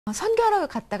선교하러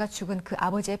갔다가 죽은 그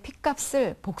아버지의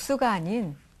핏값을 복수가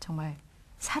아닌 정말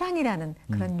사랑이라는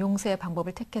그런 용서의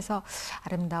방법을 택해서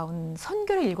아름다운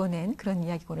선교를 일궈낸 그런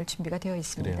이야기가 오늘 준비가 되어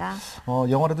있습니다.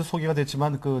 영화로도 소개가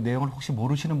됐지만 그 내용을 혹시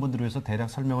모르시는 분들을 위해서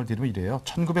대략 설명을 드리면 이래요.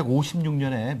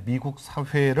 1956년에 미국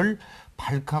사회를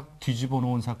발칵 뒤집어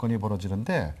놓은 사건이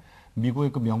벌어지는데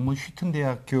미국의 그 명문 휘튼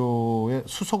대학교의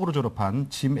수석으로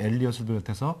졸업한 짐 엘리엇을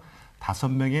비롯해서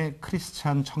 5명의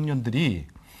크리스찬 청년들이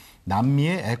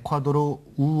남미의 에콰도르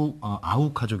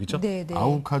아우카족이죠. 네네.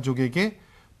 아우카족에게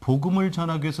복음을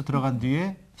전하기 위해서 들어간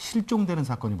뒤에 실종되는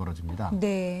사건이 벌어집니다.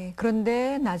 네.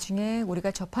 그런데 나중에 우리가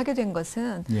접하게 된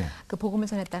것은 그 복음을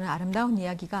전했다는 아름다운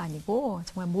이야기가 아니고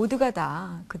정말 모두가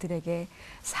다 그들에게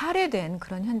살해된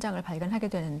그런 현장을 발견하게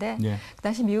되는데 그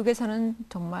당시 미국에서는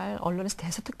정말 언론에서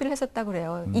대서특필을 했었다고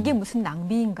그래요. 이게 무슨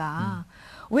낭비인가.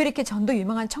 왜 이렇게 전도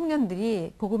유망한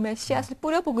청년들이 복음의 씨앗을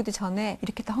뿌려보기도 전에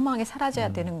이렇게 다 허망하게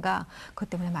사라져야 되는가. 그것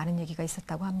때문에 많은 얘기가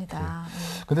있었다고 합니다.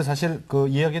 근데 사실 그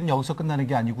이야기는 여기서 끝나는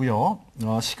게 아니고요.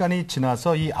 시간이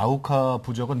지나서 이 아우카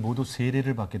부족은 모두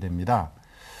세례를 받게 됩니다.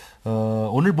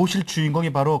 오늘 모실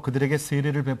주인공이 바로 그들에게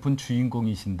세례를 베푼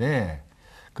주인공이신데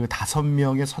그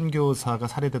 5명의 선교사가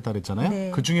살해됐다 그랬잖아요.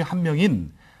 네. 그 중에 한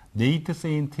명인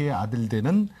네이트세인트의 아들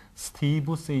되는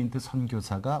스티브세인트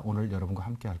선교사가 오늘 여러분과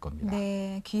함께 할 겁니다.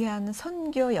 네, 귀한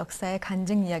선교 역사의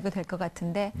간증 이야기가 될 것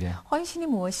같은데 헌신이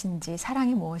무엇인지,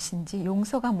 사랑이 무엇인지,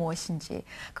 용서가 무엇인지,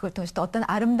 그걸 통해서 또 어떤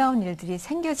아름다운 일들이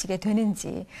생겨지게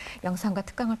되는지 영상과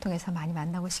특강을 통해서 많이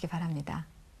만나보시기 바랍니다.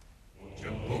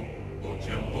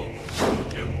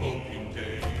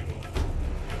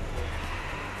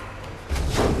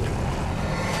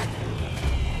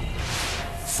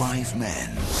 Five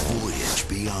men voyage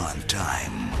beyond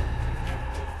time.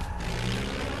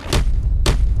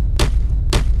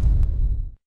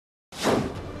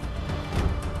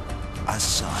 A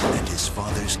son and his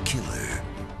father's killer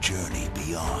journey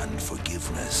beyond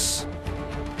forgiveness.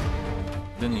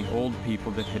 Then the old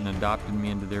people that had adopted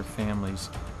me into their families,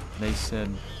 they said,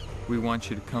 "We want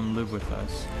you to come live with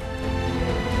us."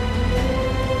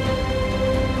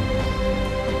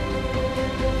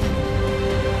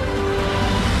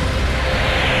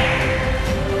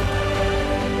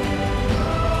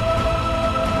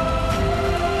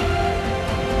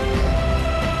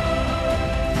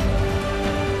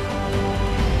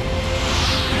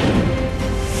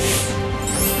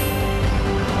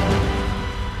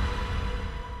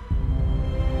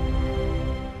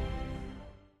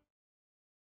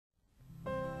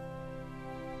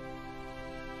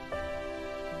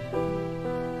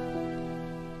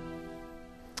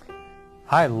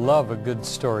 I love a good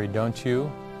story, don't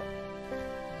you?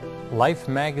 Life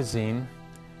magazine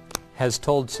has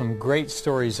told some great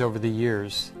stories over the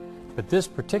years, but this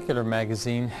particular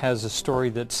magazine has a story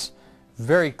that's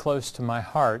very close to my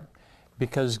heart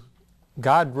because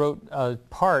God wrote a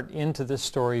part into this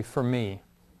story for me.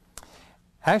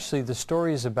 Actually, the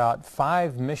story is about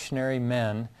 5 missionary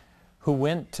men who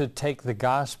went to take the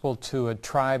gospel to a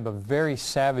tribe of very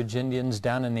savage Indians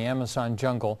down in the Amazon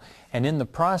jungle, and in the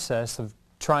process of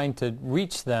trying to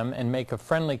reach them and make a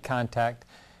friendly contact,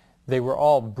 they were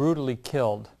all brutally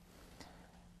killed.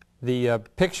 The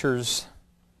pictures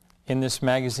in this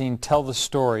magazine tell the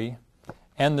story,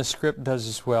 and the script does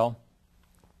as well.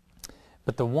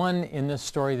 But the one in this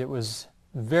story that was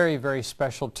very, very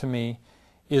special to me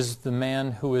is the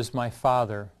man who is my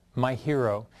father, my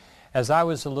hero. As I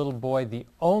was a little boy, the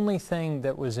only thing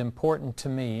that was important to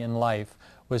me in life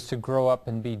was to grow up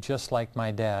and be just like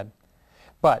my dad.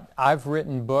 But I've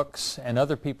written books, and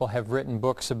other people have written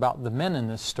books about the men in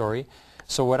this story.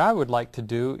 So what I would like to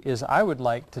do is I would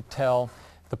like to tell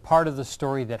the part of the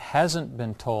story that hasn't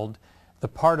been told, the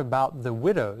part about the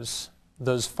widows,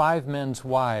 those 5 men's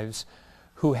wives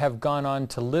who have gone on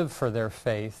to live for their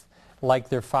faith, like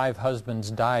their 5 husbands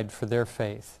died for their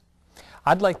faith.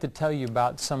 I'd like to tell you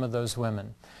about some of those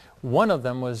women. One of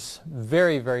them was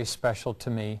very, very special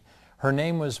to me. Her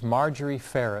name was Marjorie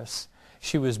Ferris.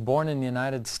 She was born in the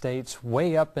United States,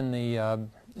 way up in the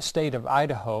state of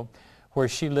Idaho, where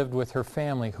she lived with her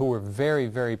family, who were very,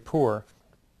 very poor.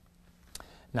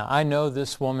 Now, I know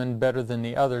this woman better than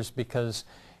the others because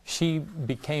she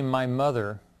became my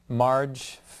mother,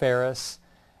 Marge Ferris,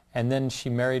 and then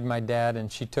she married my dad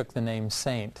and she took the name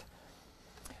Saint.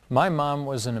 My mom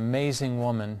was an amazing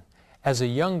woman. As a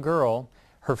young girl,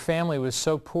 her family was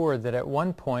so poor that at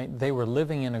one point they were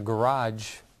living in a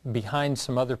garage behind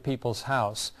some other people's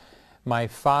house. My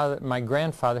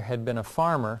grandfather had been a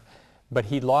farmer, but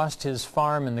he lost his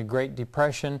farm in the Great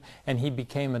Depression and he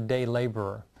became a day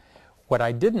laborer. What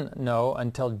I didn't know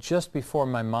until just before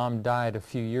my mom died a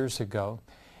few years ago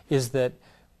is that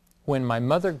when my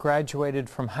mother graduated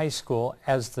from high school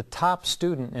as the top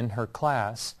student in her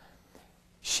class,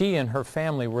 she and her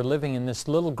family were living in this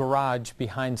little garage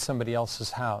behind somebody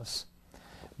else's house.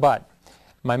 But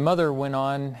my mother went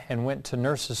on and went to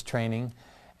nurses training,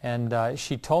 and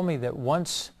she told me that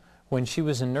once when she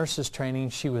was in nurses training,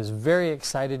 she was very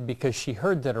excited because she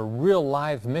heard that a real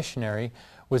live missionary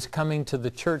was coming to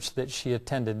the church that she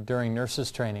attended during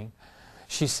nurses training.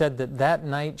 She said that that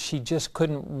night she just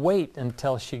couldn't wait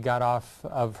until she got off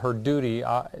of her duty,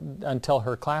 until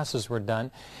her classes were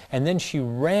done. And then she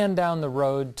ran down the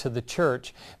road to the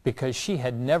church because she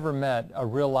had never met a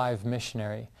real live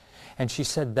missionary. And she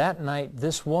said that night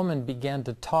this woman began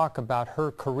to talk about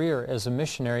her career as a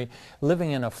missionary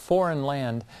living in a foreign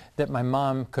land that my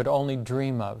mom could only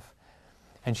dream of.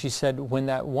 And she said when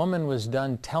that woman was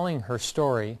done telling her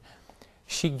story,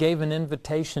 she gave an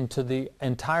invitation to the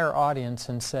entire audience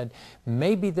and said,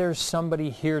 maybe there's somebody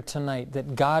here tonight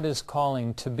that God is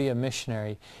calling to be a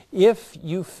missionary. If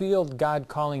you feel God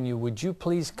calling you, would you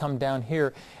please come down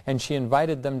here? And she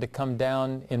invited them to come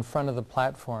down in front of the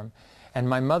platform. And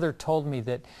my mother told me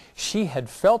that she had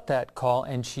felt that call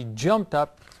and she jumped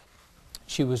up.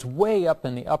 She was way up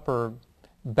in the upper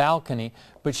balcony,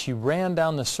 but she ran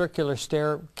down the circular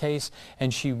staircase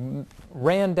and she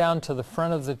ran down to the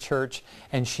front of the church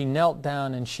and she knelt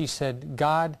down and she said,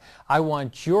 God, I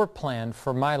want your plan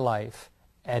for my life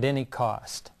at any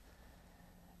cost.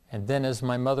 And then as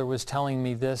my mother was telling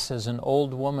me this, as an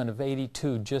old woman of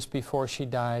 82, just before she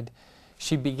died,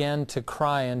 she began to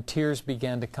cry and tears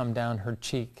began to come down her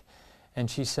cheek. And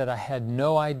she said, I had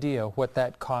no idea what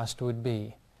that cost would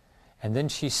be. And then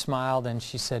she smiled and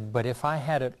she said, but if I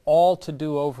had it all to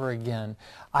do over again,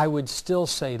 I would still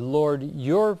say, Lord,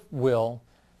 your will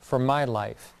for my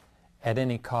life at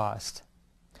any cost.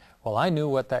 Well, I knew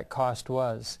what that cost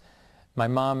was. My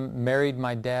mom married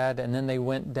my dad, and then they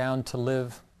went down to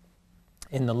live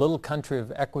in the little country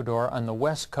of Ecuador on the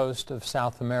west coast of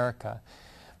South America.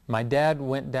 My dad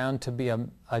went down to be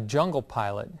a jungle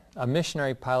pilot, a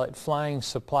missionary pilot, flying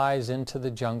supplies into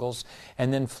the jungles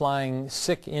and then flying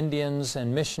sick Indians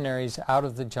and missionaries out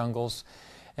of the jungles.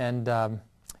 And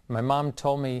my mom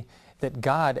told me that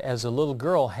God, as a little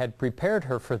girl, had prepared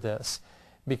her for this,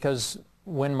 because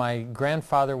when my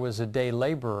grandfather was a day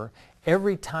laborer,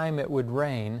 every time it would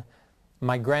rain,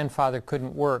 my grandfather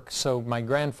couldn't work, so my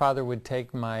grandfather would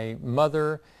take my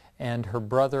mother and her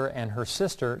brother and her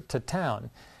sister to town.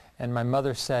 And my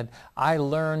mother said, I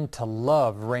learned to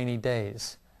love rainy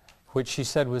days, which she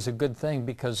said was a good thing,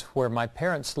 because where my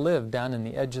parents lived down in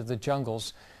the edge of the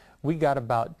jungles, we got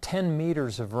about 10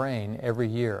 meters of rain every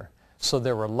year. So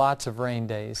there were lots of rain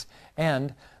days.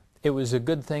 And it was a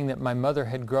good thing that my mother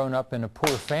had grown up in a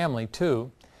poor family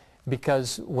too,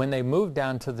 because when they moved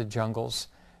down to the jungles,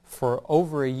 for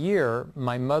over a year,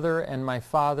 my mother and my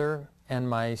father and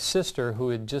my sister, who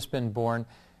had just been born,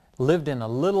 lived in a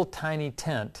little tiny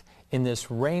tent in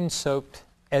this rain-soaked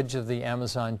edge of the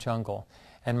Amazon jungle.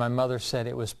 And my mother said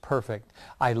it was perfect.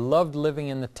 I loved living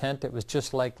in the tent. It was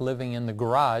just like living in the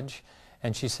garage.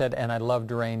 And she said, and I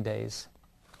loved rain days.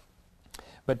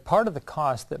 But part of the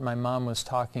cost that my mom was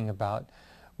talking about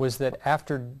was that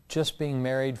after just being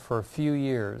married for a few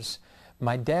years,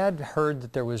 my dad heard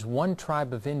that there was one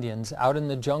tribe of Indians out in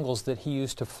the jungles that he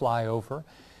used to fly over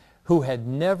who had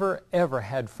never, ever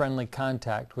had friendly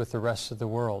contact with the rest of the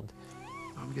world.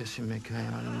 I'm guessing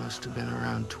Mikhail must have been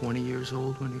around 20 years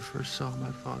old when he first saw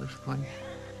my father's plane.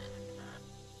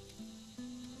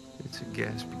 It's a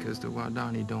guess because the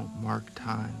Wadani don't mark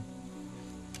time.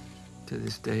 To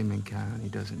this day, Mikhail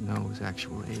doesn't know his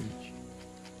actual age.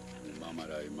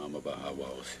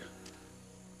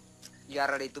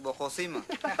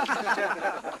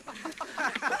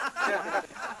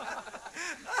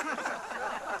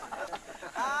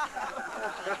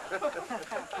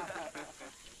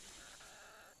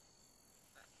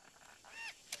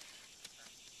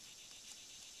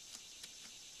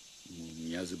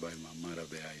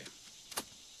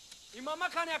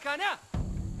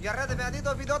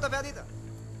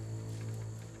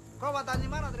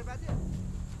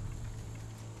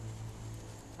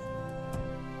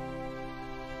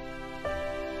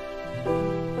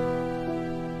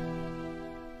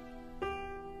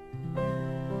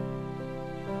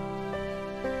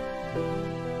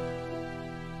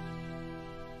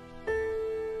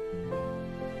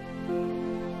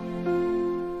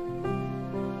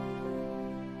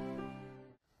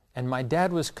 And my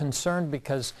dad was concerned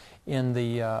because in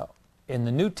the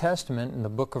New Testament, in the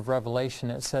book of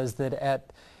Revelation, it says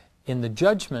that in the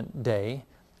judgment day,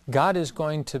 God is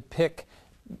going to pick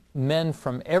men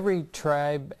from every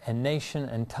tribe and nation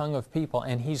and tongue of people,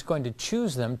 and he's going to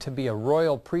choose them to be a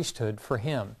royal priesthood for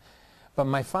him. But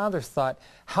my father thought,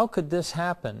 how could this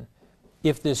happen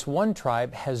if this one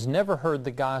tribe has never heard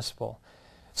the gospel?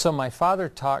 So my father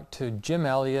talked to Jim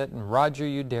Elliot and Roger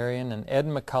Udarian and Ed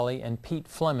McCulley and Pete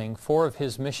Fleming, 4 of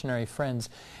his missionary friends,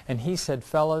 and he said,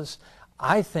 fellas,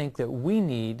 I think that we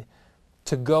need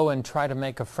to go and try to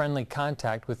make a friendly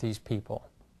contact with these people.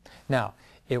 Now,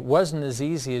 it wasn't as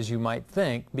easy as you might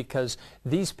think, because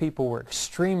these people were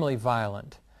extremely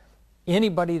violent.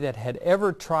 Anybody that had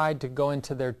ever tried to go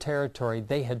into their territory,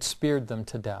 they had speared them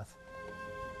to death.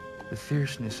 The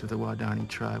fierceness of the Waodani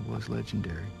tribe was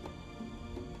legendary.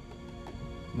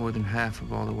 More than half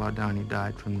of all the Waodani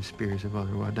died from the spears of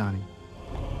other Waodani.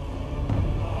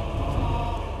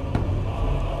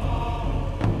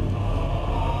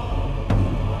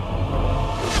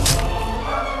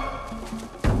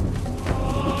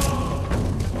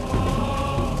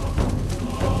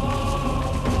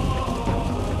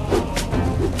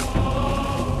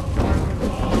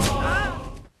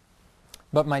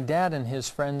 But my dad and his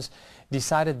friends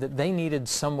decided that they needed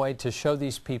some way to show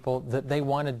these people that they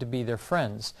wanted to be their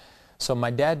friends. So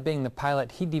my dad, being the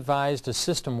pilot, he devised a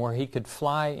system where he could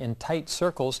fly in tight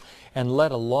circles and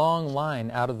let a long line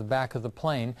out of the back of the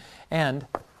plane. And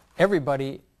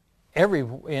everybody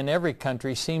in every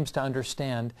country seems to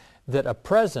understand that a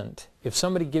present, if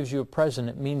somebody gives you a present,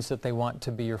 it means that they want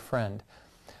to be your friend.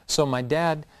 So my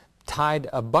dad tied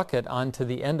a bucket onto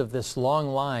the end of this long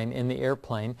line in the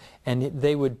airplane, and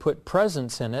they would put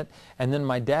presents in it, and then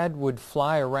my dad would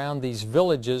fly around these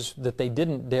villages that they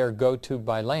didn't dare go to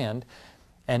by land,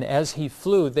 and as he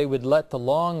flew, they would let the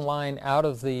long line out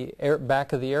of the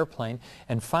back of the airplane,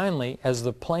 and finally, as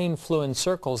the plane flew in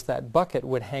circles, that bucket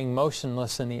would hang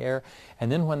motionless in the air,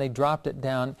 and then when they dropped it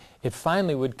down, it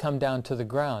finally would come down to the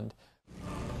ground.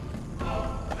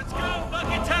 Let's go,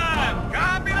 bucket time!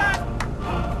 Copy that!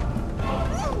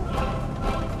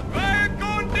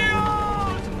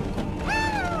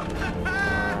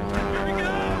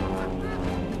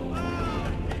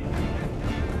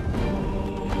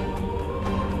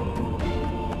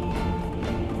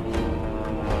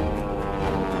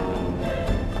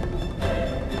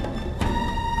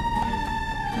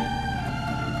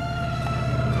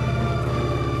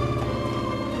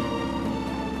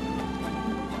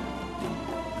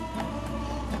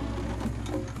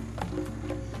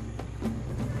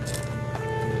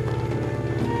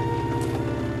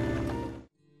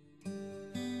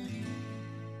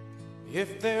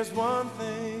 If there's one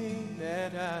thing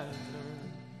that I've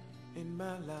learned in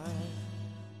my life,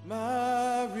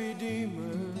 my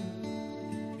Redeemer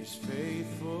is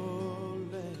faithful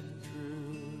and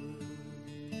true.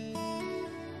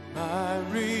 My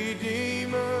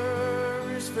Redeemer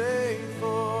is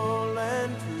faithful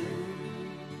and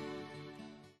true.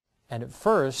 And at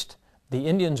first, the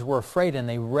Indians were afraid and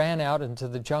they ran out into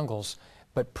the jungles.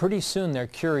 But pretty soon their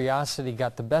curiosity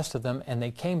got the best of them, and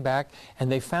they came back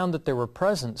and they found that there were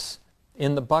presents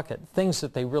in the bucket, things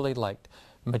that they really liked.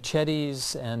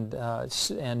 Machetes and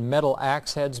metal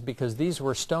axe heads, because these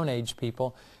were Stone Age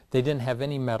people. They didn't have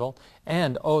any metal.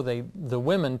 And, the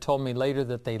women told me later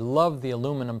that they loved the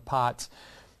aluminum pots.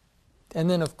 And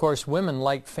then, of course, women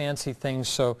liked fancy things,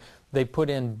 so they put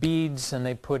in beads and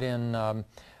they put in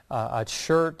a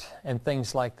shirt and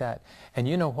things like that. And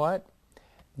you know what?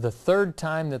 The third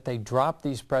time that they dropped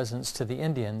these presents to the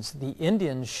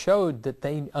Indians showed that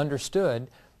they understood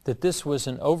that this was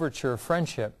an overture of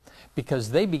friendship,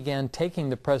 because they began taking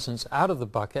the presents out of the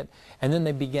bucket and then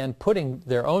they began putting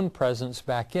their own presents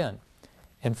back in.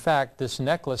 In fact, this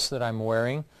necklace that I'm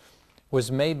wearing was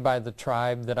made by the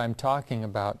tribe that I'm talking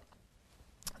about.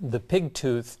 The pig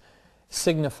tooth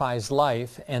signifies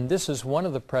life, and this is one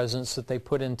of the presents that they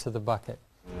put into the bucket.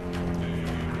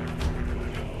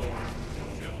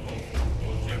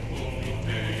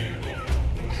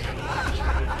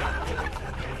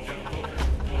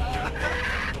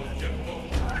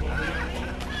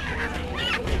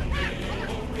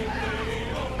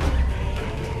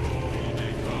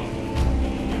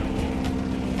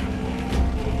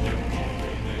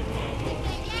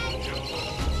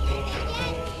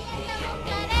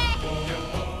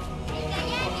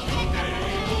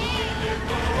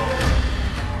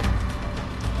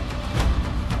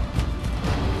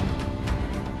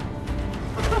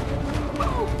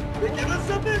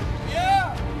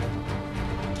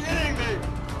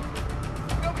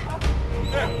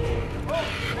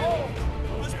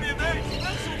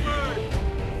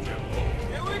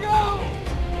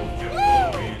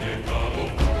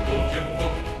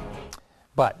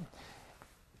 But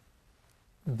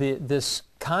this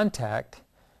contact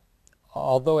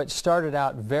although it started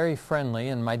out very friendly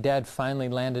and my dad finally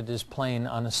landed his plane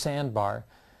on a sandbar,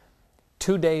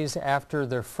 2 days after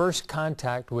their first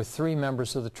contact with 3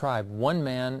 members of the tribe, 1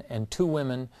 man and 2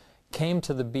 women came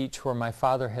to the beach where my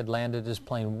father had landed his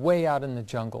plane, way out in the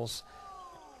jungles.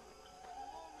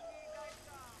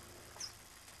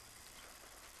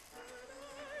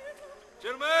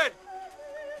 Gentlemen,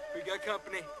 we got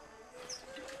company.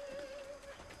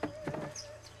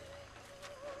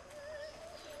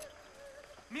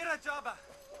 Mira Java.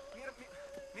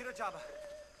 Mira Java.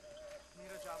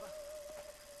 Mira Java.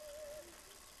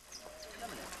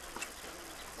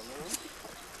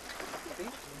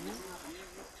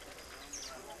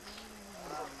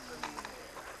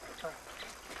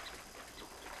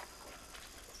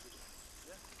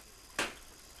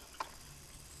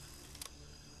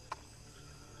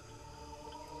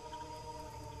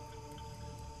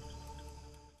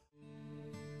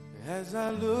 As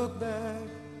I look back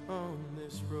on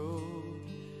this road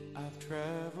I've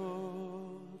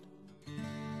traveled,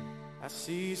 I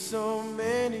see so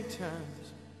many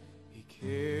times He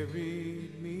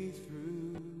carried me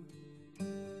through.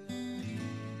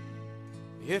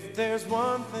 If there's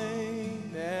one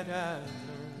thing that I've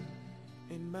learned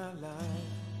in my life,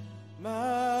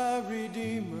 my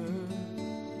Redeemer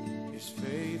is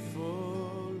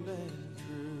faithful and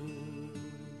true.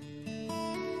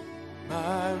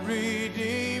 My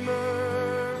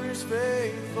Redeemer is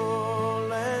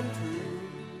faithful and true.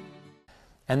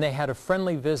 And they had a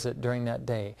friendly visit during that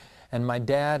day. And my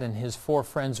dad and his 4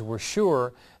 friends were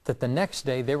sure that the next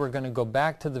day they were going to go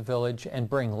back to the village and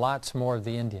bring lots more of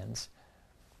the Indians.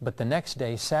 But the next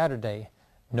day, Saturday,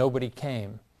 nobody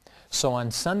came. So on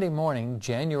Sunday morning,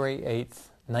 January 8th,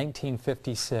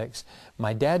 1956,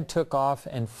 my dad took off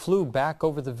and flew back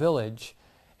over the village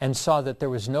and saw that there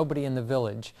was nobody in the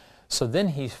village. So then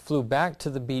he flew back to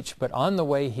the beach, but on the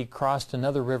way he crossed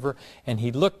another river and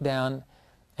he looked down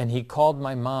and he called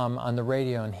my mom on the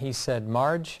radio and he said,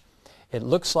 "Marge, it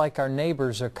looks like our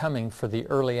neighbors are coming for the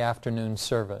early afternoon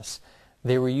service."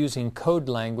 They were using code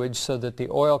language so that the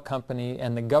oil company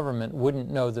and the government wouldn't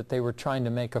know that they were trying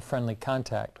to make a friendly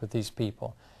contact with these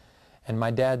people. And my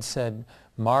dad said,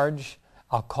 "Marge,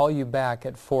 I'll call you back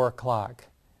at 4 o'clock.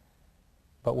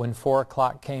 But when 4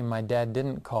 o'clock came, my dad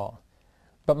didn't call.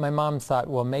 But my mom thought,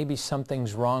 well, maybe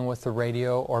something's wrong with the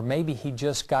radio, or maybe he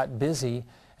just got busy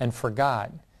and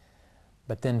forgot.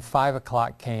 But then 5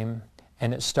 o'clock came,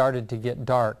 and it started to get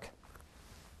dark.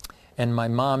 And my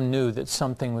mom knew that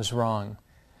something was wrong.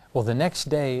 Well, the next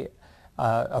day,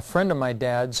 a friend of my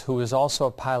dad's, who was also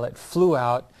a pilot, flew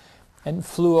out and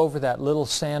flew over that little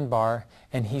sandbar,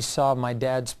 and he saw my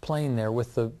dad's plane there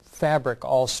with the fabric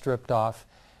all stripped off.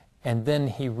 And then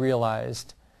he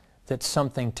realized that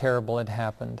something terrible had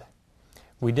happened.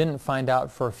 We didn't find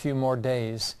out for a few more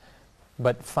days,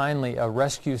 but finally a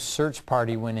rescue search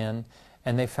party went in,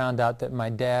 and they found out that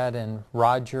my dad and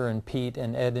Roger and Pete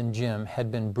and Ed and Jim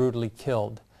had been brutally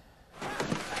killed.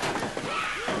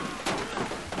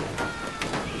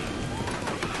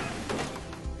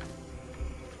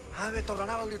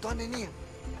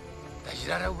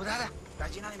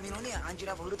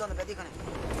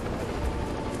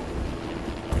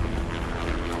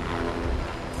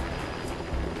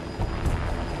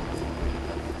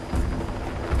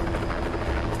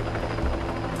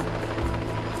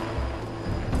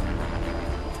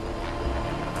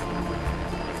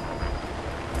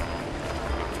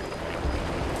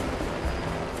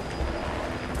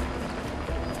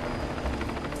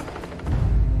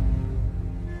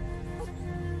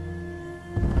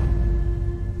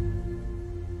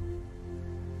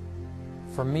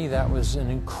 For me, that was an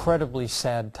incredibly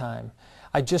sad time.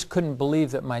 I just couldn't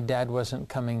believe that my dad wasn't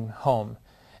coming home.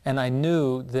 And I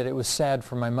knew that it was sad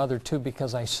for my mother too,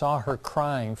 because I saw her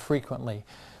crying frequently.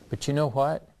 But you know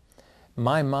what?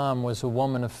 My mom was a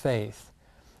woman of faith.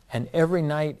 And every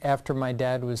night after my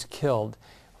dad was killed,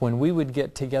 when we would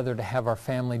get together to have our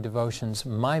family devotions,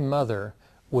 my mother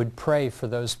would pray for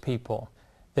those people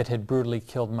that had brutally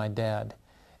killed my dad.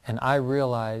 And I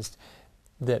realized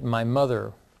that my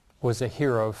mother was a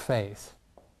hero of faith.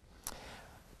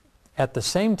 At the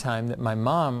same time that my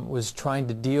mom was trying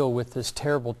to deal with this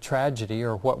terrible tragedy,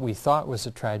 or what we thought was a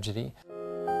tragedy,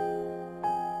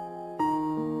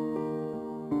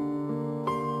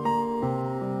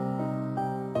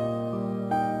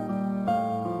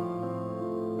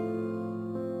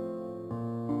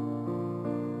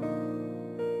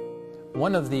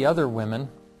 one of the other women,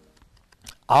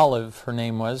 Olive, her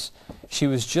name was, she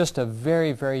was just a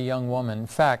very, very young woman. In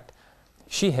fact,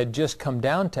 she had just come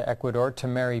down to Ecuador to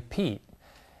marry Pete.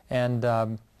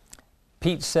 And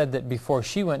Pete said that before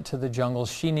she went to the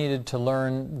jungles, she needed to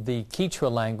learn the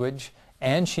Quechua language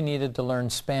and she needed to learn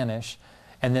Spanish.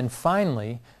 And then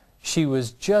finally, she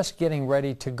was just getting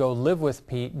ready to go live with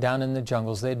Pete down in the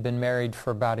jungles. They'd been married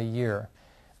for about a year.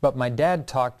 But my dad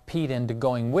talked Pete into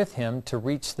going with him to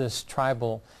reach this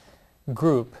tribal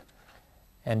group.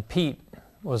 And Pete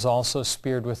was also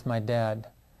speared with my dad.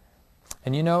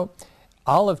 And you know,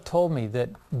 Olive told me that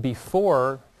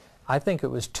before, I think it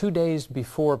was 2 days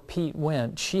before Pete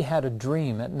went, she had a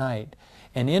dream at night.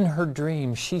 And in her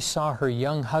dream, she saw her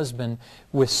young husband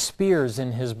with spears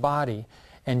in his body.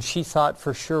 And she thought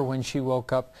for sure when she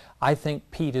woke up, I think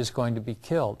Pete is going to be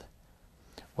killed.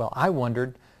 Well, I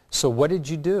wondered, so what did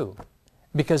you do?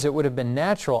 Because it would have been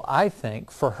natural, I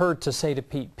think, for her to say to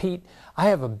Pete, Pete, I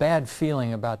have a bad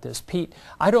feeling about this. Pete,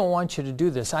 I don't want you to do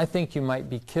this. I think you might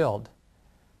be killed.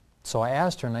 So I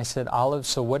asked her and I said, Olive,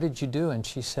 so what did you do? And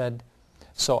she said,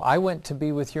 so I went to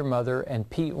be with your mother and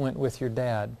Pete went with your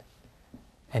dad.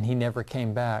 And he never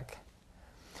came back.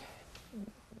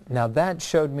 Now that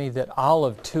showed me that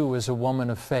Olive too was a woman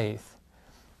of faith,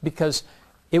 because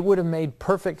it would have made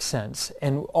perfect sense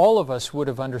and all of us would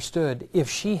have understood if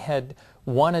she had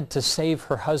wanted to save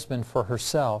her husband for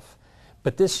herself.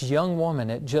 But this young woman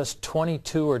at just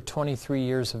 22 or 23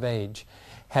 years of age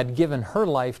had given her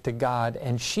life to God,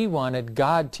 and she wanted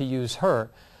God to use her.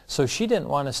 So she didn't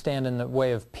want to stand in the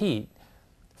way of Pete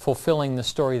fulfilling the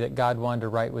story that God wanted to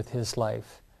write with his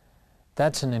life.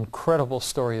 That's an incredible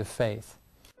story of faith.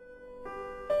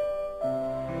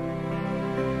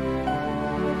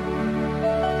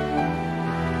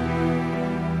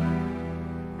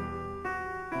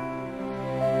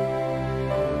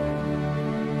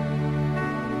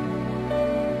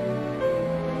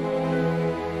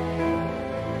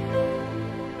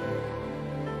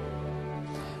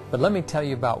 But let me tell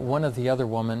you about one of the other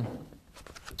women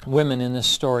in this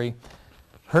story.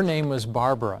 Her name was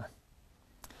Barbara.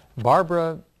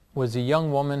 Barbara was a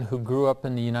young woman who grew up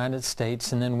in the United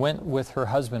States and then went with her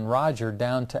husband Roger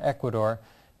down to Ecuador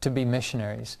to be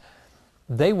missionaries.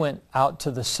 They went out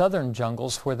to the southern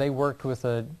jungles where they worked with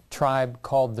a tribe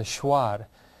called the Shuar.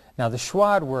 Now the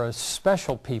Shuar were a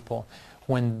special people.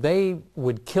 When they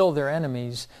would kill their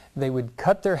enemies, they would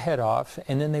cut their head off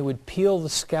and then they would peel the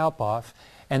scalp off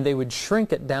and they would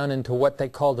shrink it down into what they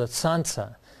called a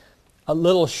sansa, a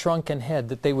little shrunken head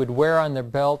that they would wear on their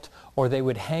belt or they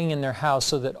would hang in their house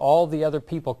so that all the other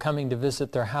people coming to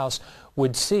visit their house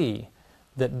would see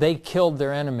that they killed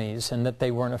their enemies and that they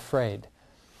weren't afraid.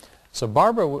 So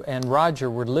Barbara and Roger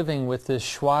were living with this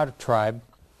Shuar tribe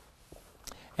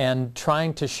and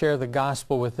trying to share the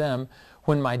gospel with them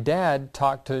when my dad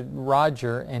talked to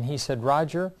Roger and he said,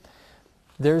 Roger,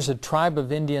 there's a tribe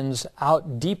of Indians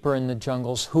out deeper in the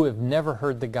jungles who have never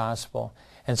heard the gospel.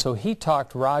 And so he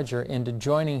talked Roger into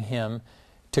joining him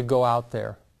to go out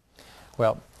there.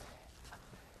 Well,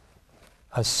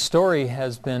 a story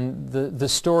has been, the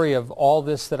story of all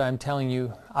this that I'm telling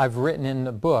you, I've written in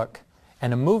the book,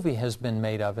 and a movie has been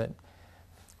made of it.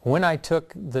 When I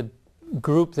took the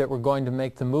group that were going to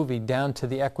make the movie down to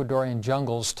the Ecuadorian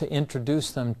jungles to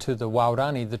introduce them to the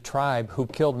Waorani, the tribe who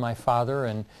killed my father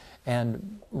and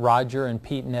Roger and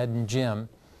Pete and Ed and Jim,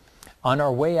 on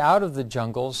our way out of the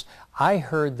jungles, I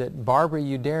heard that Barbara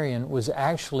Udarian was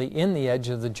actually in the edge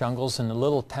of the jungles in the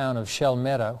little town of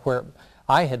Shelmeta, where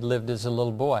I had lived as a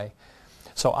little boy.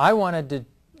 So I wanted to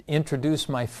introduce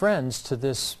my friends to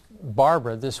this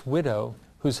Barbara, this widow,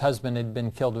 whose husband had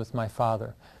been killed with my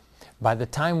father. By the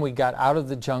time we got out of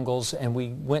the jungles and we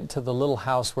went to the little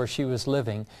house where she was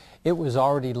living, it was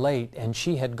already late and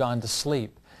she had gone to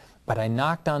sleep. But I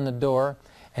knocked on the door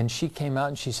and she came out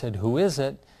and she said, "Who is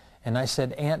it?" And I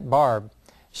said, "Aunt Barb."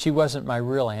 She wasn't my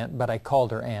real aunt, but I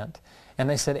called her aunt.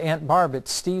 And I said, "Aunt Barb,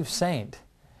 it's Steve Saint."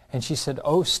 And she said,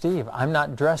 "Oh, Steve, I'm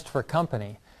not dressed for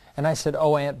company." And I said,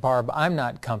 "Oh, Aunt Barb, I'm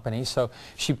not company." So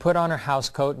she put on her house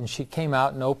coat and she came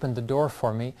out and opened the door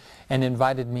for me and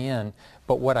invited me in.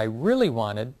 But what I really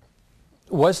wanted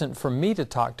wasn't for me to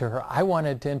talk to her. I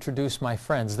wanted to introduce my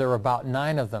friends. There were about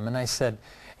 9 of them. And I said,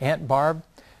 "Aunt Barb,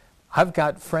 I've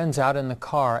got friends out in the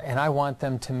car and I want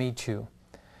them to meet you."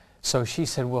 So she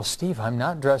said, "Well, Steve, I'm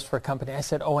not dressed for company." I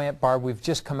said, "Oh, Aunt Barb, we've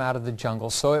just come out of the jungle,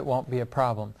 so it won't be a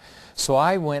problem." So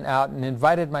I went out and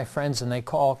invited my friends, and they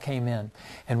all came in.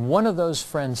 And one of those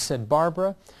friends said,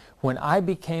 "Barbara, when I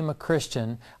became a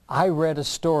Christian, I read a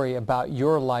story about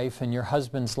your life and your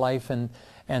husband's life and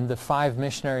the 5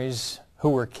 missionaries who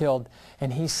were killed."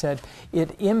 And he said,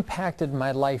 "It impacted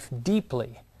my life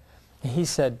deeply." He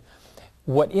said,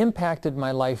 what impacted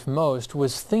my life most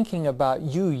was thinking about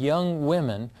you young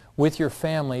women with your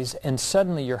families, and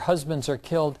suddenly your husbands are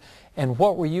killed, and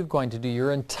what were you going to do?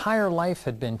 Your entire life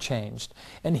had been changed.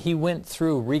 And he went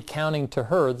through recounting to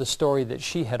her the story that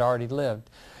she had already lived.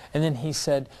 And then he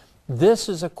said, this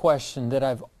is a question that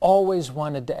I've always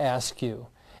wanted to ask you.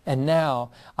 And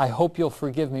now, I hope you'll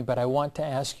forgive me, but I want to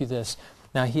ask you this.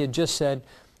 Now, he had just said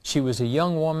she was a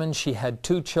young woman, she had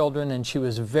 2 children, and she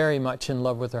was very much in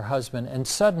love with her husband. And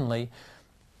suddenly,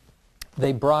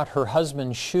 they brought her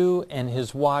husband's shoe and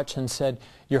his watch and said,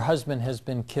 your husband has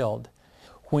been killed.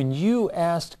 When you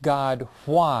asked God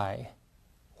why,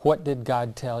 what did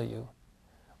God tell you?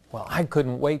 Well, I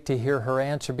couldn't wait to hear her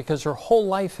answer, because her whole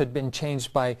life had been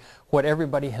changed by what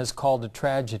everybody has called a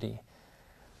tragedy.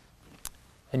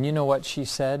 And you know what she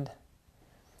said?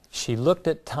 She looked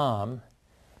at Tom,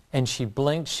 and she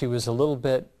blinked. She was a little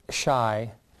bit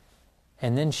shy.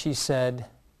 And then she said,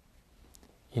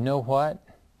 you know what?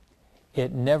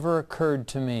 It never occurred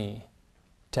to me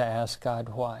to ask God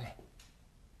why.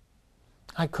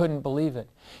 I couldn't believe it.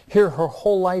 Here, her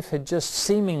whole life had just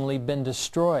seemingly been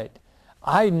destroyed.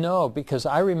 I know, because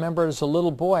I remember as a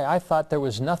little boy, I thought there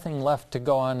was nothing left to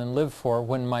go on and live for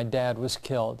when my dad was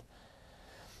killed.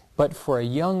 But for a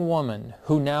young woman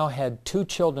who now had 2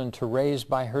 children to raise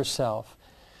by herself,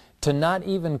 to not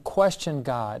even question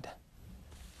God,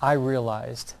 I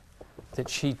realized that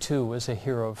she too was a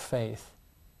hero of faith.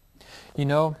 You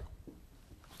know,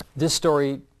 this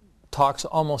story talks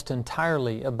almost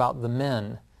entirely about the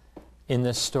men in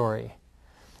this story.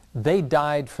 They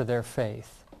died for their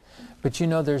faith. But you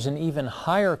know, there's an even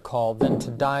higher call than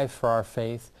to die for our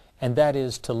faith, and that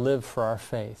is to live for our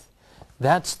faith.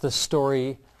 That's the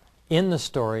story in the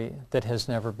story that has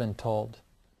never been told.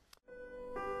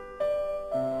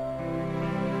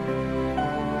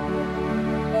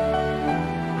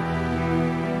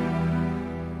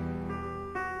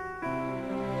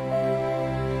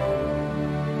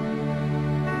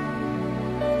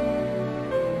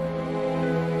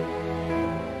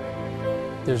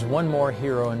 There's one more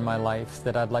hero in my life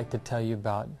that I'd like to tell you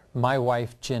about, my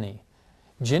wife, Ginny.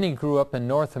 Ginny grew up in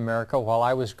North America while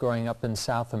I was growing up in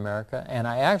South America, and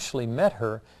I actually met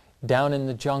her down in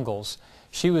the jungles.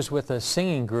 She was with a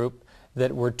singing group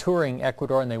that were touring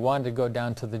Ecuador, and they wanted to go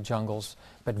down to the jungles.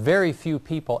 But very few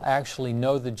people actually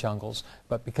know the jungles.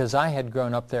 But because I had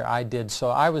grown up there, I did. So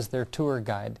I was their tour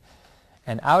guide.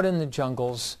 And out in the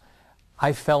jungles,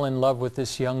 I fell in love with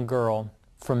this young girl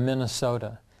from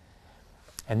Minnesota.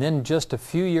 And then just a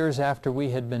few years after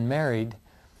we had been married,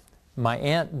 my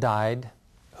aunt died,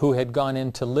 who had gone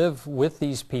in to live with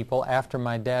these people after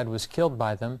my dad was killed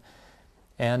by them.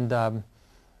 And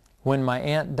when my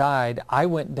aunt died, I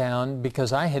went down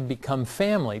because I had become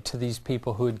family to these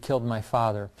people who had killed my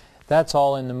father. That's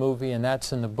all in the movie and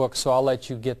that's in the book, so I'll let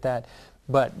you get that.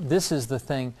 But this is the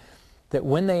thing, that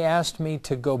when they asked me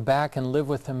to go back and live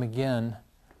with them again,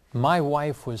 my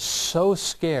wife was so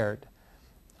scared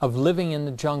of living in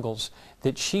the jungles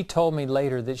that she told me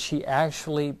later that she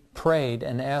actually prayed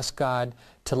and asked God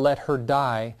to let her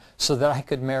die so that I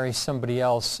could marry somebody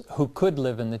else who could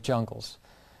live in the jungles.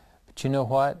 But you know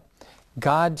what?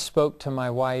 God spoke to my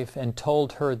wife and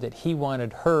told her that He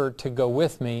wanted her to go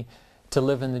with me to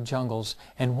live in the jungles.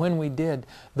 And when we did,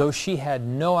 though she had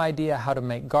no idea how to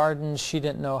make gardens, she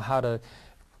didn't know how to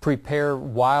prepare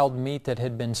wild meat that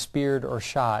had been speared or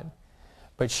shot,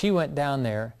 but she went down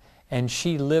there and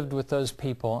she lived with those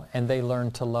people, and they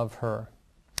learned to love her.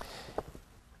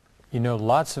 You know,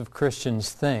 lots of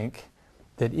Christians think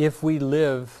that if we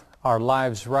live our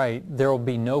lives right, there will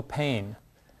be no pain.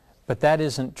 But that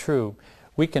isn't true.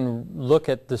 We can look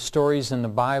at the stories in the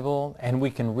Bible, and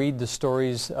we can read the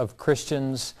stories of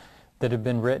Christians that have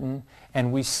been written,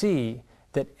 and we see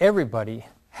that everybody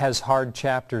has hard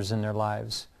chapters in their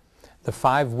lives. The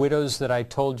 5 widows that I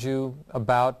told you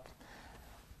about,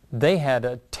 they had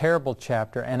a terrible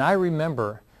chapter, and I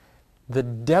remember the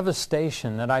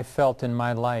devastation that I felt in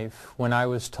my life when I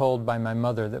was told by my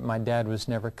mother that my dad was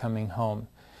never coming home.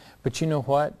 But you know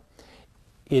what?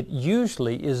 It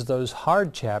usually is those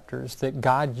hard chapters that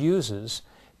God uses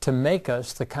to make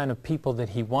us the kind of people that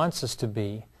He wants us to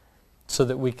be so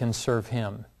that we can serve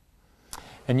Him.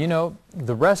 And you know,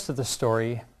 the rest of the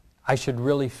story I should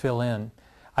really fill in.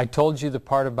 I told you the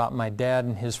part about my dad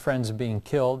and his friends being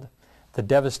killed, the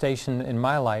devastation in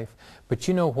my life, but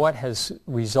you know what has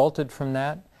resulted from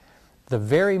that? The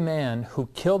very man who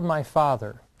killed my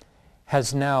father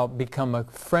has now become a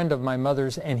friend of my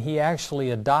mother's, and he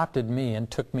actually adopted me and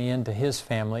took me into his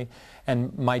family,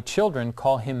 and my children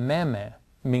call him Meme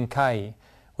Minkai,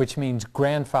 which means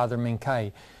grandfather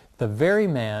Minkai. The very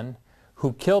man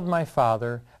who killed my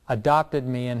father adopted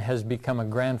me and has become a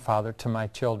grandfather to my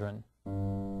children.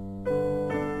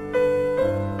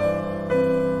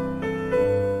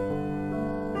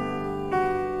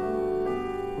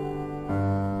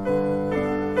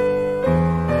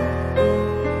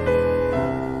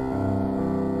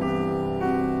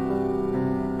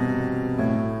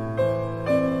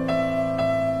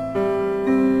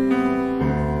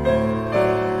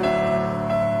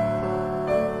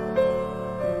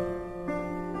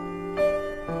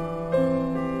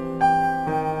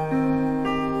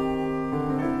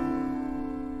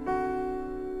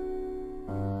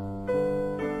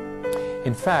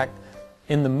 In fact,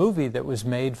 in the movie that was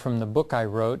made from the book I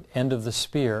wrote, End of the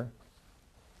Spear,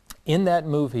 in that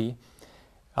movie,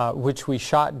 which we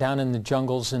shot down in the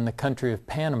jungles in the country of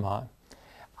Panama,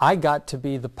 I got to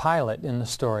be the pilot in the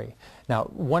story. Now,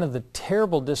 one of the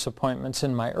terrible disappointments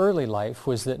in my early life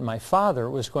was that my father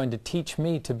was going to teach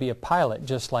me to be a pilot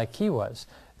just like he was.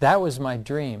 That was my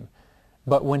dream.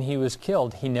 But when he was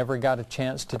killed, he never got a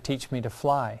chance to teach me to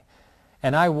fly.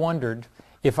 And I wondered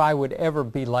if I would ever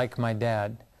be like my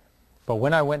dad. But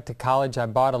when I went to college, I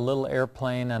bought a little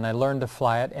airplane and I learned to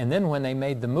fly it. And then when they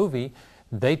made the movie,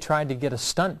 they tried to get a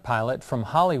stunt pilot from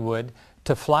Hollywood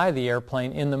to fly the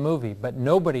airplane in the movie. But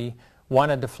nobody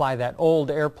wanted to fly that old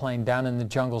airplane down in the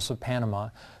jungles of Panama.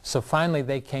 So finally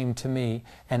they came to me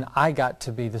and I got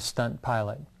to be the stunt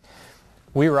pilot.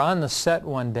 We were on the set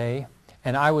one day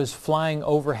and I was flying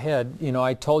overhead. You know,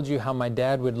 I told you how my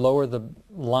dad would lower the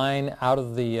line out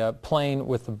of the plane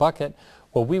with the bucket.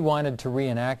 Well, we wanted to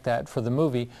reenact that for the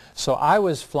movie, so I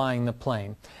was flying the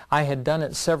plane. I had done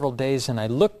it several days, and I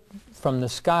looked from the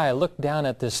sky, I looked down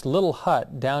at this little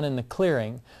hut down in the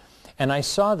clearing, and I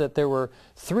saw that there were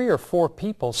 3 or 4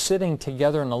 people sitting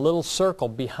together in a little circle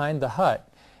behind the hut.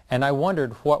 And I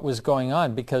wondered what was going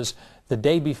on, because the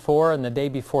day before and the day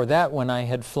before that when I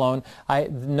had flown,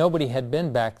 nobody had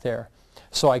been back there.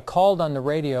 So I called on the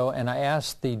radio and I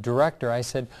asked the director, I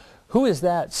said, "Who is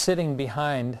that sitting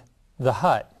behind the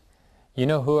hut?" You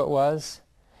know who it was?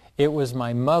 It was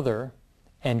my mother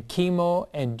and Kimo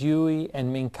and Dewey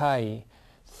and Minkai,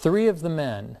 3 of the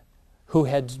men who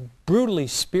had brutally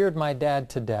speared my dad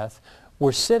to death,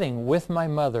 were sitting with my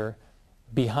mother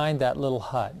behind that little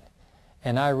hut.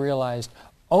 And I realized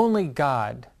only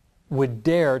God would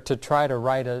dare to try to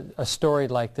write a story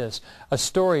like this, a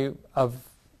story of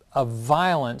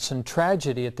violence and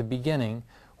tragedy at the beginning,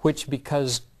 which,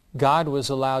 because God was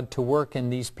allowed to work in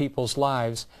these people's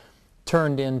lives,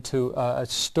 turned into a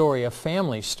story, a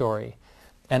family story.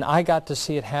 And I got to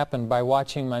see it happen by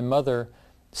watching my mother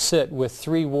sit with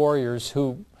 3 warriors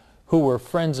who were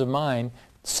friends of mine,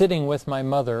 sitting with my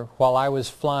mother while I was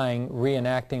flying,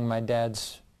 reenacting my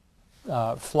dad's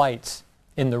flights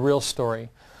in the real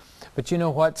story. But you know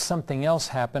what? Something else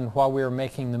happened while we were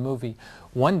making the movie.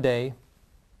 One day,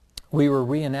 we were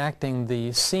reenacting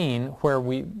the scene where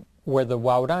the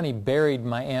Waorani buried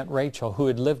my Aunt Rachel, who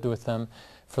had lived with them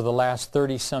for the last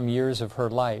 30-some years of her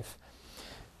life.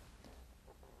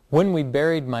 When we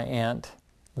buried my aunt,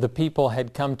 the people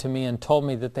had come to me and told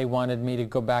me that they wanted me to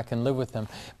go back and live with them.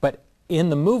 But in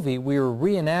the movie, we were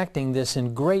reenacting this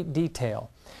in great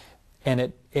detail.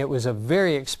 And it was a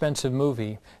very expensive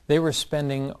movie. They were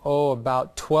spending,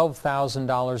 about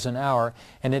 $12,000 an hour,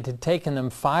 and it had taken them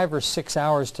 5 or 6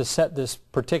 hours to set this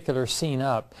particular scene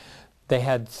up. They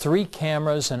had 3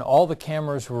 cameras, and all the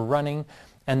cameras were running,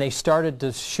 and they started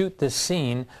to shoot this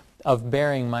scene of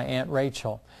burying my Aunt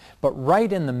Rachel. But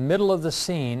right in the middle of the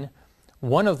scene,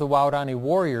 one of the Waorani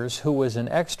warriors, who was an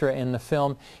extra in the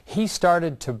film, he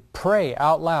started to pray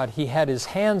out loud. He had his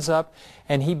hands up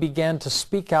and he began to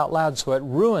speak out loud, so it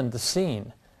ruined the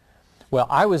scene. Well,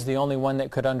 I was the only one that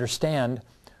could understand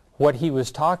what he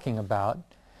was talking about.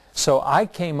 So I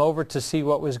came over to see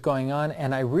what was going on,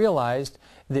 and I realized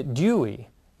that Dewey,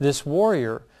 this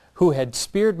warrior who had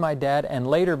speared my dad and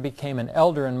later became an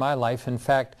elder in my life, in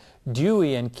fact,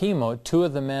 Dewey and Kimo, 2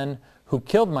 of the men who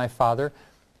killed my father,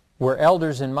 were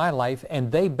elders in my life,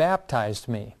 and they baptized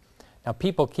me. Now,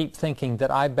 people keep thinking that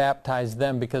I baptized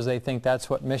them because they think that's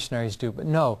what missionaries do. But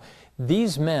no,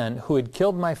 these men who had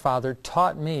killed my father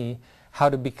taught me how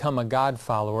to become a God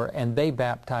follower, and they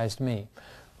baptized me.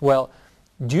 Well,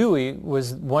 Dewey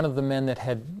was one of the men that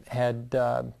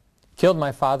had killed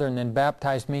my father and then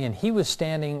baptized me, and he was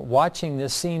standing watching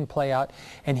this scene play out,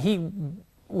 and he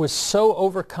was so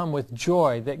overcome with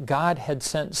joy that God had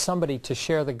sent somebody to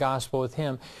share the gospel with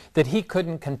him that he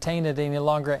couldn't contain it any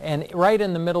longer. And right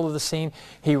in the middle of the scene,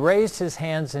 he raised his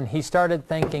hands and he started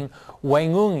thanking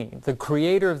Wengungi, the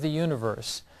creator of the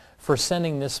universe, for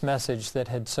sending this message that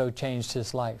had so changed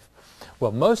his life.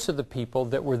 Well, most of the people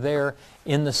that were there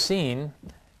in the scene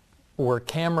were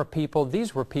camera people.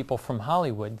 These were people from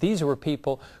Hollywood. These were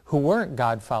people who weren't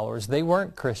God followers. They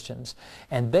weren't Christians.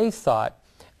 And they thought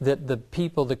that the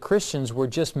people, the Christians, were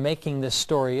just making this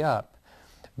story up.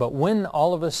 But when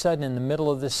all of a sudden in the middle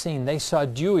of this scene they saw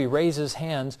Dewey raise his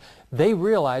hands, they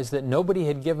realized that nobody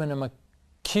had given him a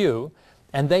cue,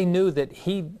 and they knew that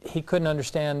he couldn't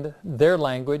understand their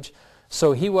language,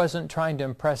 so he wasn't trying to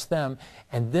impress them.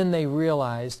 And then they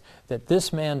realized that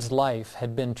this man's life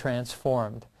had been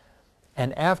transformed.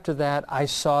 And after that, I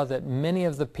saw that many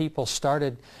of the people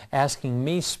started asking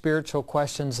me spiritual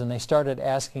questions, and they started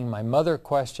asking my mother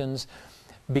questions,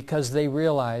 because they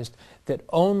realized that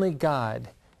only God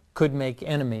could make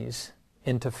enemies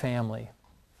into family.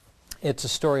 It's a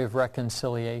story of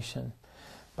reconciliation.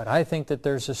 But I think that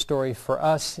there's a story for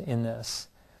us in this,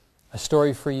 a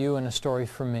story for you and a story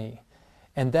for me.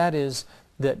 And that is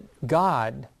that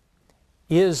God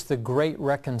is the great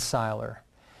reconciler.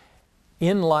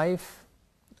 In life,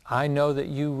 I know that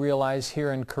you realize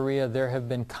here in Korea there have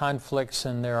been conflicts,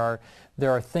 and there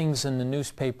are things in the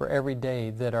newspaper every day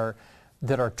that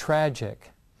are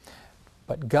tragic.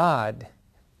 But God,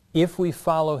 if we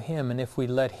follow Him and if we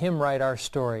let Him write our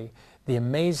story, the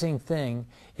amazing thing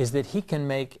is that He can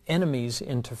make enemies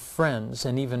into friends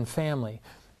and even family.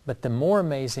 But the more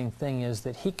amazing thing is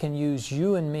that He can use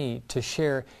you and me to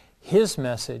share His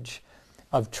message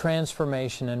of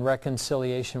transformation and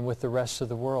reconciliation with the rest of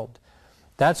the world.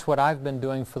 That's what I've been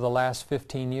doing for the last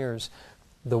 15 years.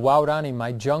 The Waodani,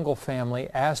 my jungle family,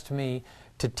 asked me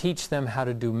to teach them how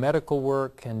to do medical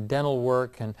work and dental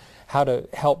work and how to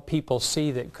help people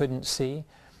see that couldn't see.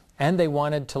 And they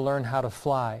wanted to learn how to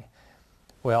fly.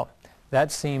 Well,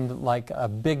 that seemed like a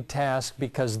big task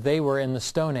because they were in the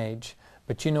Stone Age.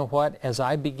 But you know what? As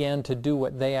I began to do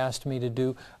what they asked me to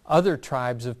do, other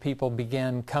tribes of people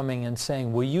began coming and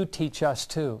saying, will you teach us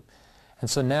too? And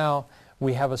so now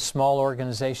we have a small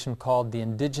organization called the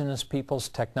Indigenous Peoples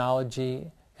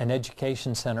Technology and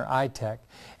Education Center, ITEC.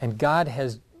 And God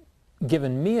has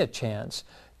given me a chance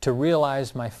to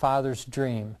realize my father's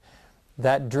dream.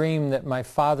 That dream that my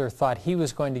father thought he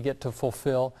was going to get to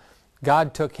fulfill,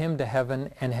 God took him to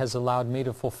heaven and has allowed me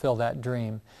to fulfill that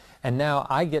dream. And now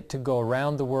I get to go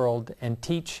around the world and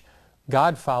teach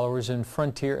God followers in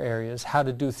frontier areas how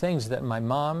to do things that my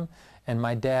mom and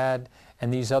my dad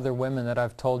and these other women that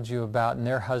I've told you about and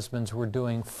their husbands were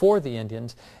doing for the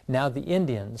Indians. Now the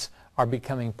Indians are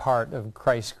becoming part of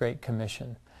Christ's Great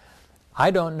Commission.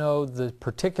 I don't know the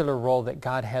particular role that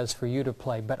God has for you to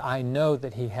play, but I know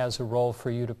that He has a role for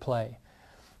you to play.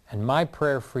 And my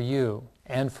prayer for you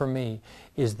and for me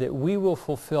is that we will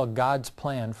fulfill God's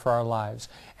plan for our lives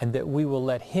and that we will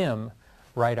let Him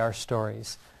write our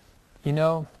stories. You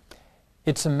know,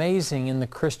 it's amazing in the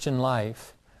Christian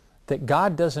life that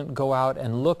God doesn't go out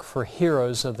and look for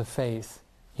heroes of the faith.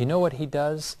 You know what He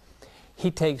does? He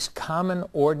takes common,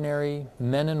 ordinary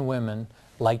men and women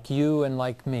like you and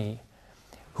like me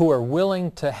who are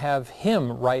willing to have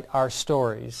Him write our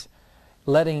stories,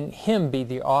 letting Him be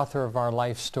the author of our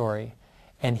life story.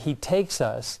 And He takes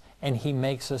us and He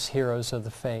makes us heroes of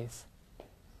the faith.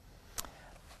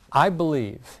 I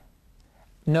believe,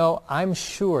 no, I'm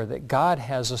sure that God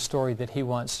has a story that He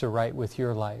wants to write with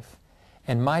your life.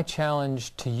 And my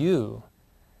challenge to you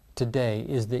today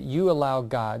is that you allow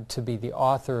God to be the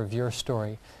author of your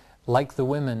story. Like the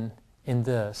women in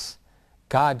this,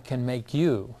 God can make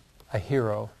you a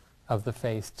hero of the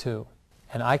faith too.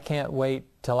 And I can't wait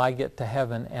till I get to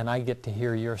heaven and I get to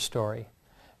hear your story.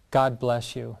 God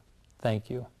bless you. Thank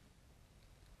you.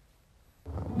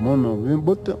 I'm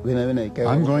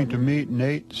going to meet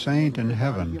Nate Saint in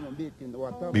heaven.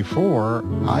 Before,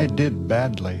 I did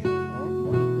badly.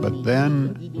 But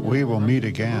then we will meet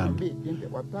again.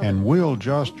 And we'll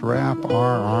just wrap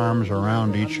our arms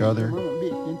around each other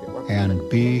and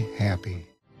be happy.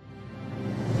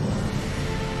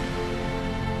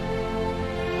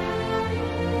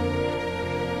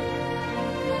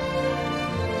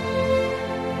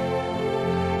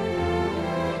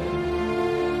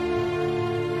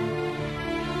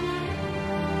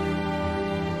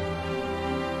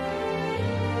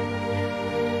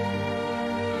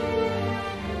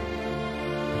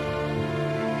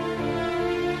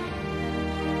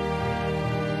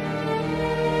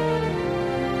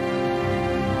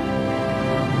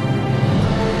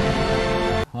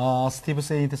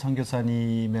 스티브세인트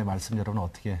선교사님의 말씀 여러분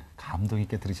어떻게 감동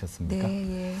있게 들으셨습니까?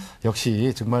 네, 예.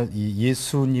 역시 정말 이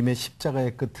예수님의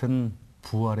십자가의 끝은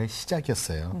부활의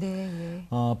시작이었어요. 네, 예.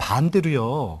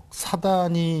 반대로요,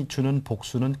 사단이 주는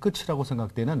복수는 끝이라고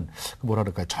생각되는 뭐라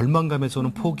그럴까요? 절망감에서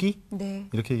오는 포기? 네.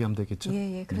 이렇게 얘기하면 되겠죠?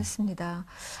 예, 예, 그렇습니다.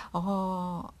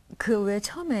 그 왜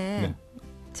처음에 네.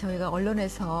 저희가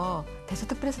언론에서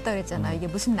대서특필했었다고 그랬잖아요. 이게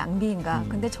무슨 낭비인가.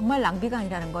 근데 정말 낭비가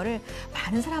아니라는 거를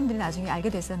많은 사람들이 나중에 알게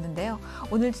됐었는데요.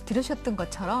 오늘 들으셨던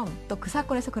것처럼 또 그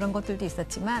사건에서 그런 것들도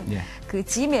있었지만 그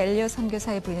짐 엘리엇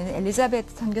선교사의 부인인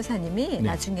엘리자베트 선교사님이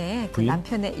나중에 그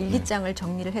남편의 일기장을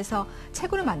정리를 해서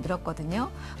책으로 만들었거든요.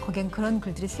 거기엔 그런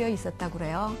글들이 쓰여 있었다고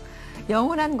그래요.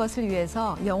 영원한 것을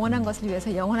위해서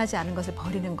영원하지 않은 것을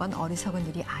버리는 건 어리석은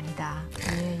일이 아니다.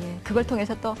 그걸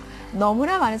통해서 또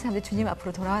너무나 많은 사람들이 주님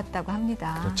앞으로 돌아왔다고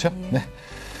합니다. 그렇죠. 네.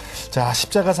 자,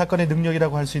 십자가 사건의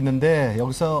능력이라고 할 수 있는데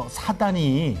여기서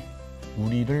사단이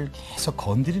우리를 계속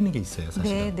건드리는 게 있어요,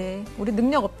 사실은. 네. 우리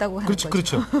능력 없다고 하는 거죠.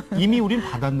 그렇죠. 이미 우린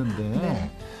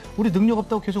받았는데 우리 능력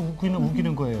없다고 계속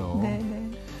우기는 거예요. 네.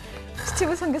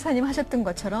 스티브 선교사님 하셨던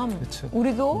것처럼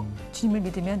우리도 주님을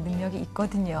믿으면 능력이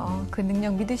있거든요. 그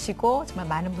능력 믿으시고 정말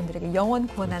많은 분들에게 영원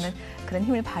구원하는 그런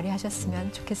힘을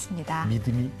발휘하셨으면 좋겠습니다.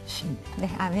 믿음이 힘. 네,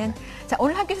 아멘. 자,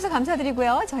 오늘 함께 해주셔서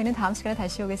감사드리고요. 저희는 다음 시간에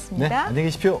다시 오겠습니다. 네, 안녕히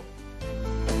계십시오.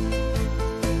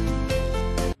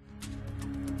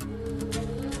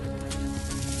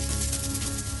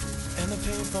 And the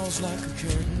pain falls like a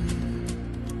curtain.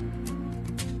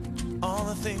 All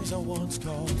the things I once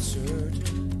called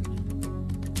certain.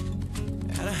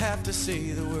 And I have to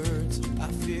say the words I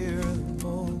fear the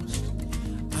most.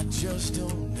 I just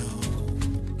don't know.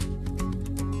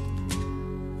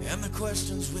 And the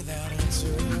questions without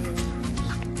answers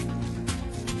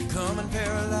come and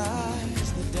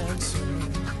paralyze the dancer.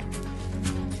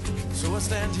 So I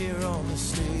stand here on the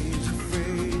stage,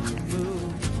 afraid to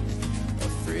move,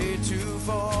 afraid to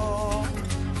fall.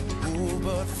 Oh,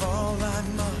 but fall I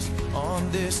must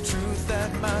on this truth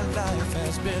that my life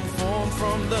has been formed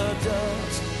from the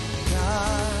dust.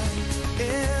 God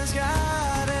is God.